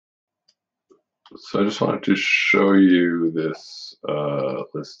So I just wanted to show you this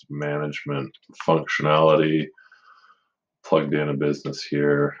list management functionality plugged in a business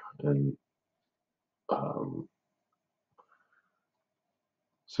here. And um,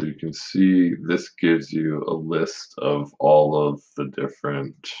 so you can see this gives you a list of all of the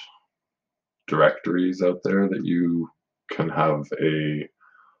different directories out there that you can have a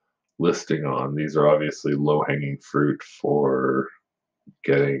listing on. These are obviously low-hanging fruit for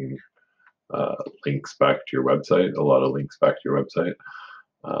getting links back to your website, a lot of links back to your website.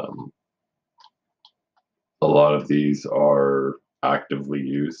 Um, a lot of these are actively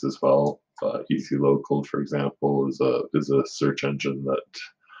used as well. Easy Local, for example, is a search engine that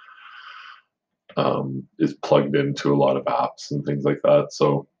is plugged into a lot of apps and things like that.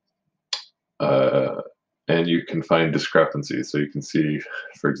 So, uh, and you can find discrepancies. So you can see,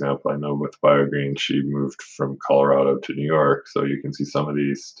 for example, I know with BioGreen, she moved from Colorado to New York. So you can see some of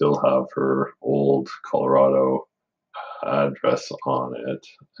these still have her old Colorado address on it.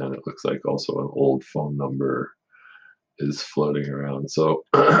 And it looks like also an old phone number is floating around. So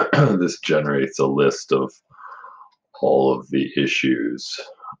this generates a list of all of the issues.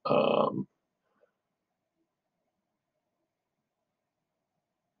 Um,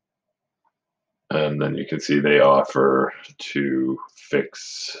 and then you can see they offer to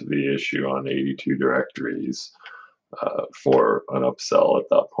fix the issue on 82 directories for an upsell at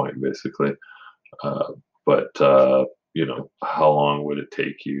that point, basically. Uh, but you know, how long would it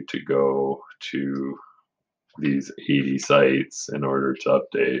take you to go to these 80 sites in order to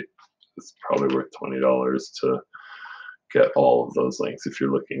update? It's probably worth $20 to get all of those links if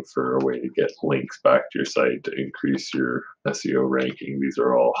you're looking for a way to get links back to your site to increase your SEO ranking. These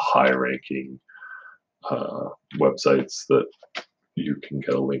are all high ranking websites that you can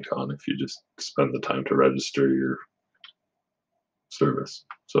get a link on if you just spend the time to register your service.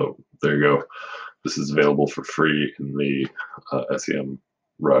 So there you go. This is available for free in the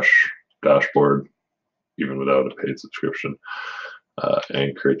SEMrush dashboard, even without a paid subscription. I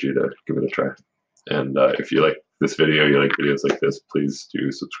encourage you to give it a try. And if you like this video, you like videos like this, please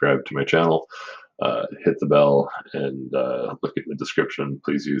do subscribe to my channel. Hit the bell and look at the description.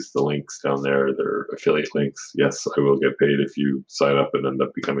 Please use the links down there. They're affiliate links. Yes, I will get paid if you sign up and end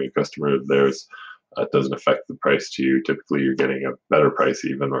up becoming a customer of theirs. It doesn't affect the price to you. Typically, you're getting a better price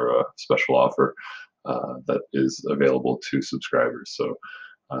even, or a special offer that is available to subscribers. So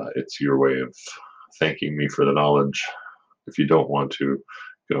it's your way of thanking me for the knowledge. If you don't want to, you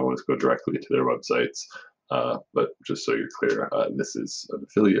can always go directly to their websites. But just so you're clear, this is an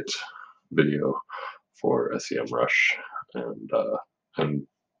affiliate video for SEMrush and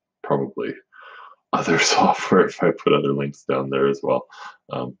probably other software if I put other links down there as well.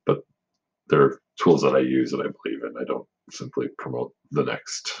 But they're tools that I use and I believe in. I don't simply promote the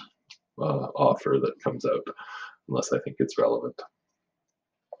next offer that comes out unless I think it's relevant.